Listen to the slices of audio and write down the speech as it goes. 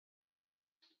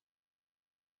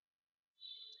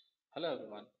Hello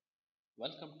everyone,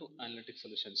 welcome to Analytic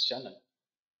Solutions channel.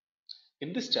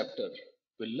 In this chapter,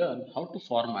 we'll learn how to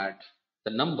format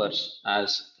the numbers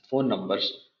as phone numbers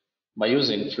by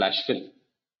using flash fill.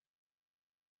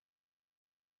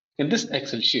 In this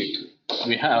Excel sheet,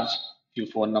 we have few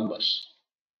phone numbers.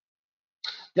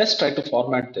 Let's try to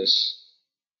format this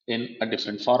in a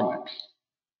different format.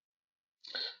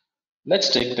 Let's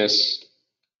take this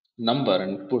number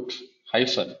and put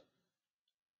hyphen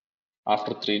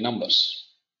after three numbers.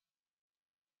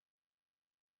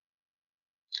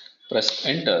 Press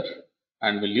enter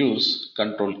and we'll use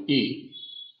Ctrl E.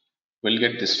 We'll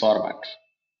get this format.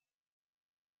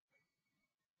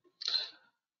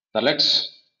 Now let's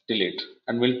delete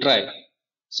and we'll try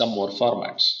some more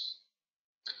formats.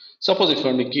 Suppose if you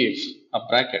want to give a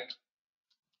bracket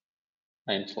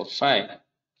 945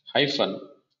 hyphen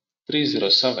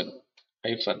 307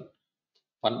 hyphen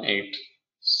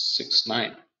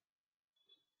 1869,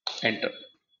 enter.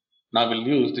 Now we'll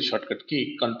use the shortcut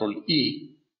key Ctrl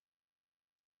E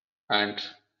and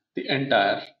the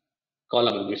entire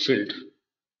column will be filled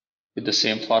with the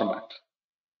same format.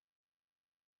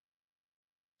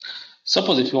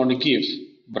 Suppose if you want to give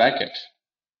bracket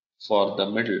for the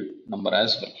middle number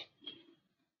as well,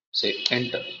 say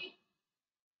enter.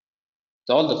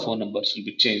 So all the phone numbers will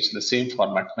be changed in the same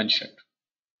format mentioned.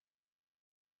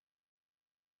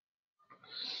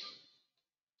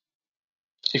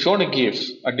 If you want to give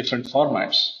a different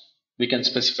formats, we can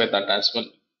specify that as well.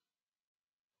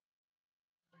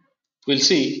 We'll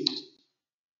see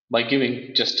by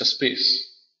giving just a space.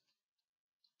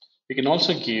 We can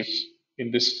also give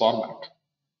in this format.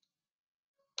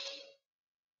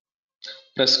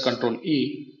 Press Ctrl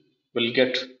E will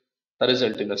get the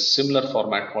result in a similar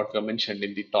format what we have mentioned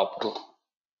in the top row.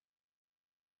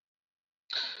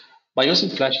 By using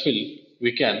flash fill,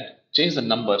 we can change the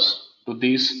numbers to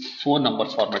these four number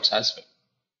formats as well.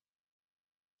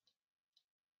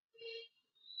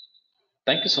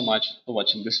 Thank you so much for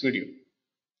watching this video.